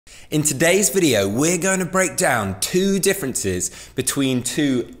In today's video, we're going to break down two differences between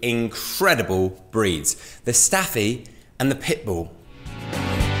two incredible breeds, the Staffy and the Pitbull.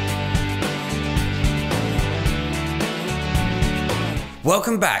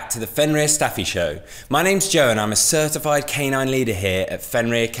 Welcome back to the Fenrir Staffy Show. My name's Joe and I'm a certified canine leader here at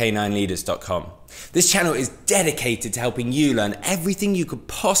FenrirCanineLeaders.com. This channel is dedicated to helping you learn everything you could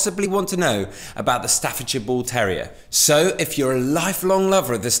possibly want to know about the Staffordshire Bull Terrier. So if you're a lifelong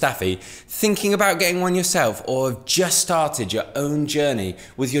lover of the Staffy, thinking about getting one yourself, or have just started your own journey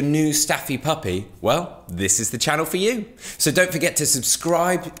with your new Staffy puppy, well, this is the channel for you. So don't forget to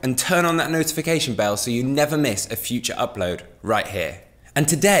subscribe and turn on that notification bell so you never miss a future upload right here. And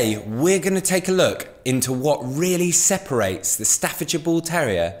today we're going to take a look into what really separates the Staffordshire Bull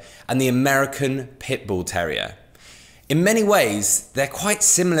Terrier and the American Pitbull Terrier. In many ways, they're quite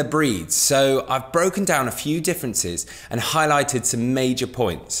similar breeds, so I've broken down a few differences and highlighted some major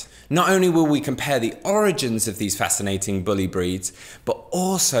points. Not only will we compare the origins of these fascinating bully breeds, but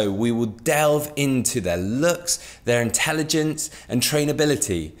also we will delve into their looks, their intelligence and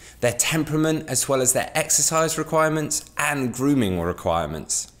trainability, their temperament as well as their exercise requirements and grooming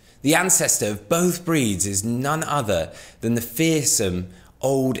requirements. The ancestor of both breeds is none other than the fearsome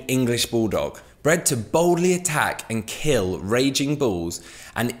Old English Bulldog, bred to boldly attack and kill raging bulls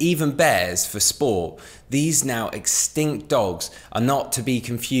and even bears for sport. These now extinct dogs are not to be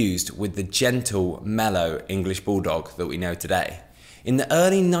confused with the gentle, mellow English Bulldog that we know today. In the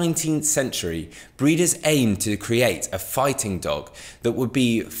early 19th century, breeders aimed to create a fighting dog that would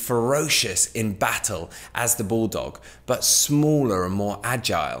be ferocious in battle as the Bulldog, but smaller and more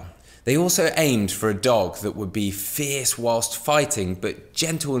agile. They also aimed for a dog that would be fierce whilst fighting, but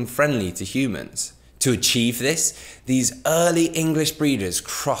gentle and friendly to humans. To achieve this, these early English breeders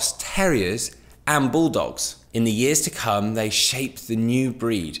crossed terriers and bulldogs. In the years to come, they shaped the new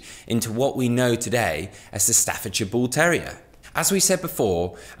breed into what we know today as the Staffordshire Bull Terrier. As we said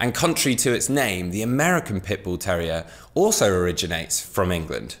before, and contrary to its name, the American Pitbull Terrier also originates from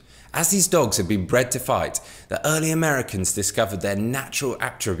England. As these dogs had been bred to fight, the early Americans discovered their natural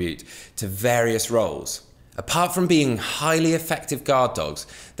attribute to various roles. Apart from being highly effective guard dogs,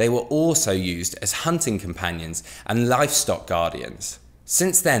 they were also used as hunting companions and livestock guardians.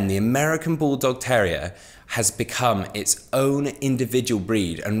 Since then, the American Bulldog Terrier has become its own individual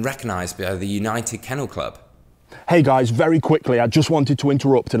breed and recognised by the United Kennel Club. Hey guys, very quickly, I just wanted to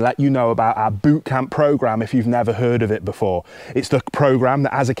interrupt and let you know about our bootcamp program if you've never heard of it before. It's the program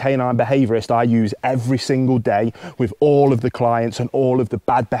that as a canine behaviourist I use every single day with all of the clients and all of the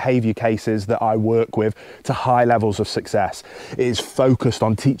bad behaviour cases that I work with to high levels of success. It is focused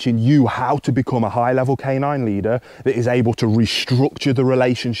on teaching you how to become a high level canine leader that is able to restructure the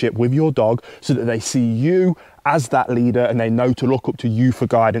relationship with your dog so that they see you as that leader and they know to look up to you for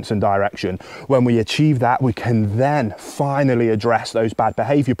guidance and direction. When we achieve that, we can then finally address those bad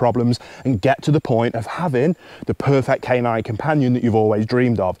behavior problems and get to the point of having the perfect canine companion that you've always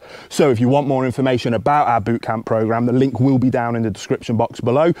dreamed of. So if you want more information about our bootcamp program, the link will be down in the description box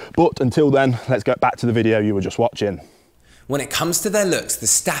below. But until then, let's get back to the video you were just watching. When it comes to their looks, the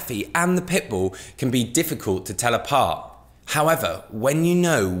Staffy and the Pitbull can be difficult to tell apart. However, when you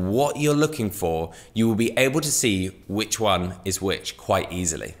know what you're looking for, you will be able to see which one is which quite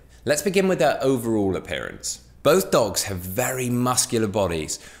easily. Let's begin with their overall appearance. Both dogs have very muscular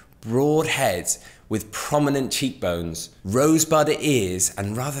bodies, broad heads with prominent cheekbones, rosebud ears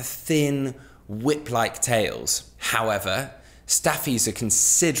and rather thin, whip-like tails. However, Staffys are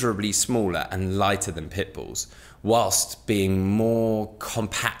considerably smaller and lighter than Pitbulls, whilst being more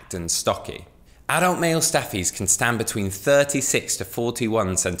compact and stocky. Adult male Staffys can stand between 36 to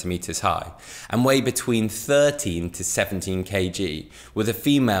 41 centimeters high and weigh between 13 to 17 kg, with the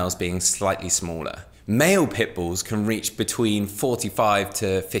females being slightly smaller. Male Pitbulls can reach between 45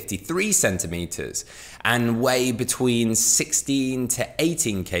 to 53 centimeters and weigh between 16 to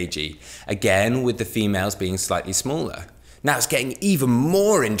 18 kg, again with the females being slightly smaller. Now it's getting even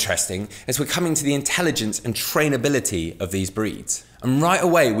more interesting as we're coming to the intelligence and trainability of these breeds. And right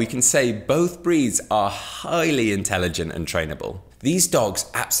away we can say both breeds are highly intelligent and trainable. These dogs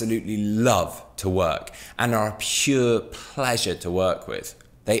absolutely love to work and are a pure pleasure to work with.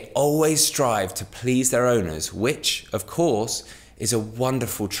 They always strive to please their owners, which of course is a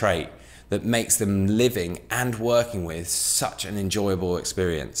wonderful trait that makes them living and working with such an enjoyable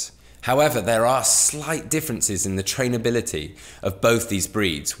experience. However, there are slight differences in the trainability of both these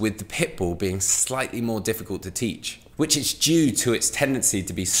breeds, with the Pitbull being slightly more difficult to teach, which is due to its tendency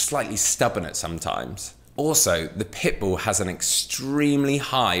to be slightly stubborn at some times. Also, the Pitbull has an extremely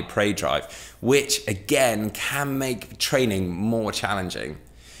high prey drive, which again can make training more challenging.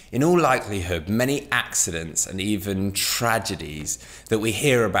 In all likelihood, many accidents and even tragedies that we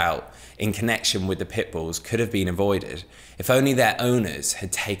hear about in connection with the pit bulls could have been avoided if only their owners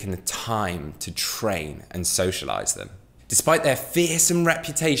had taken the time to train and socialize them. Despite their fearsome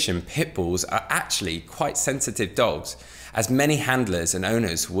reputation, pit bulls are actually quite sensitive dogs, as many handlers and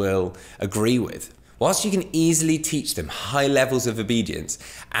owners will agree with. Whilst you can easily teach them high levels of obedience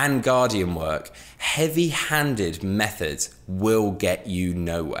and guardian work, heavy-handed methods will get you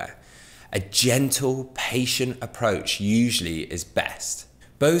nowhere. A gentle, patient approach usually is best.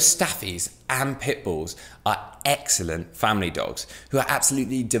 Both Staffies and Pit Bulls are excellent family dogs who are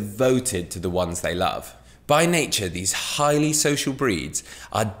absolutely devoted to the ones they love. By nature, these highly social breeds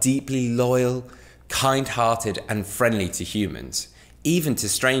are deeply loyal, kind-hearted and friendly to humans, even to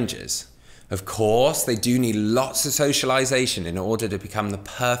strangers. Of course, they do need lots of socialization in order to become the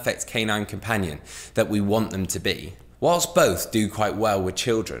perfect canine companion that we want them to be. Whilst both do quite well with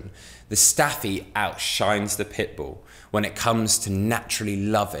children, the Staffy outshines the Pit Bull when it comes to naturally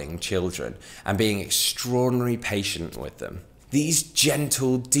loving children and being extraordinarily patient with them. These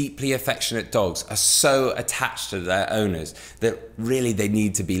gentle, deeply affectionate dogs are so attached to their owners that really they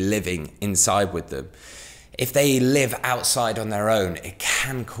need to be living inside with them. If they live outside on their own, it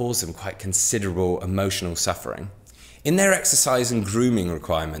can cause them quite considerable emotional suffering. In their exercise and grooming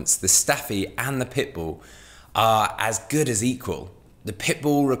requirements, the Staffy and the Pit Bull are as good as equal. The Pit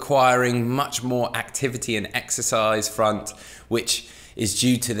Bull requiring much more activity and exercise front, which is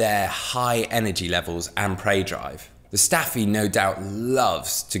due to their high energy levels and prey drive. The Staffy no doubt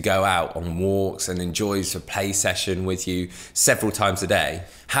loves to go out on walks and enjoys a play session with you several times a day.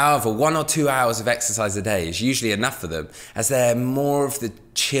 However, 1 or 2 hours of exercise a day is usually enough for them, as they're more of the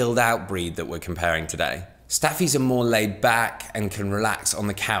chilled out breed that we're comparing today. Staffies are more laid back and can relax on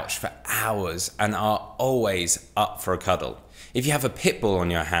the couch for hours and are always up for a cuddle. If you have a Pit Bull on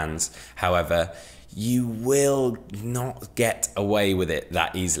your hands, however, you will not get away with it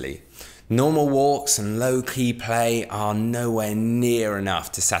that easily. Normal walks and low-key play are nowhere near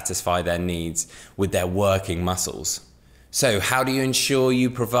enough to satisfy their needs with their working muscles. So how do you ensure you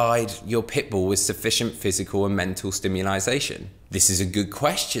provide your Pit Bull with sufficient physical and mental stimulation? This is a good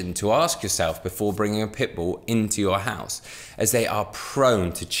question to ask yourself before bringing a Pit Bull into your house, as they are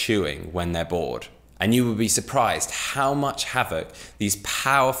prone to chewing when they're bored. And you will be surprised how much havoc these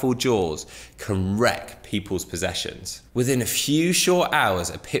powerful jaws can wreck people's possessions. Within a few short hours,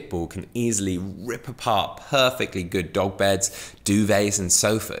 a Pit Bull can easily rip apart perfectly good dog beds, duvets and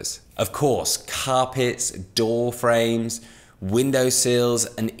sofas. Of course, carpets, door frames, window sills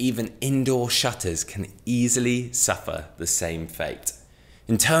and even indoor shutters can easily suffer the same fate.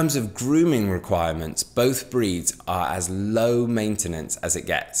 In terms of grooming requirements, both breeds are as low maintenance as it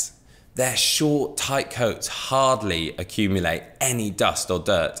gets. Their short, tight coats hardly accumulate any dust or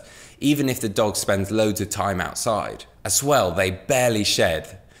dirt, even if the dog spends loads of time outside. As well, they barely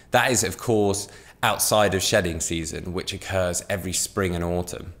shed. That is, of course, outside of shedding season, which occurs every spring and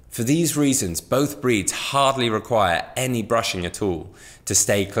autumn. For these reasons, both breeds hardly require any brushing at all to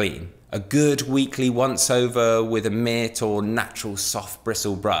stay clean. A good weekly once-over with a mitt or natural soft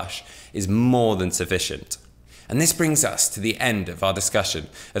bristle brush is more than sufficient. And this brings us to the end of our discussion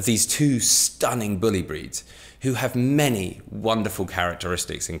of these two stunning bully breeds who have many wonderful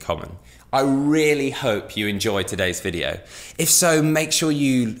characteristics in common. I really hope you enjoyed today's video. If so, make sure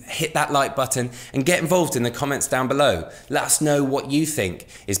you hit that like button and get involved in the comments down below. Let us know what you think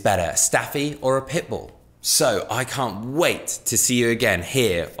is better, a Staffy or a Pit Bull. So I can't wait to see you again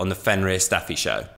here on the Fenrir Staffy Show.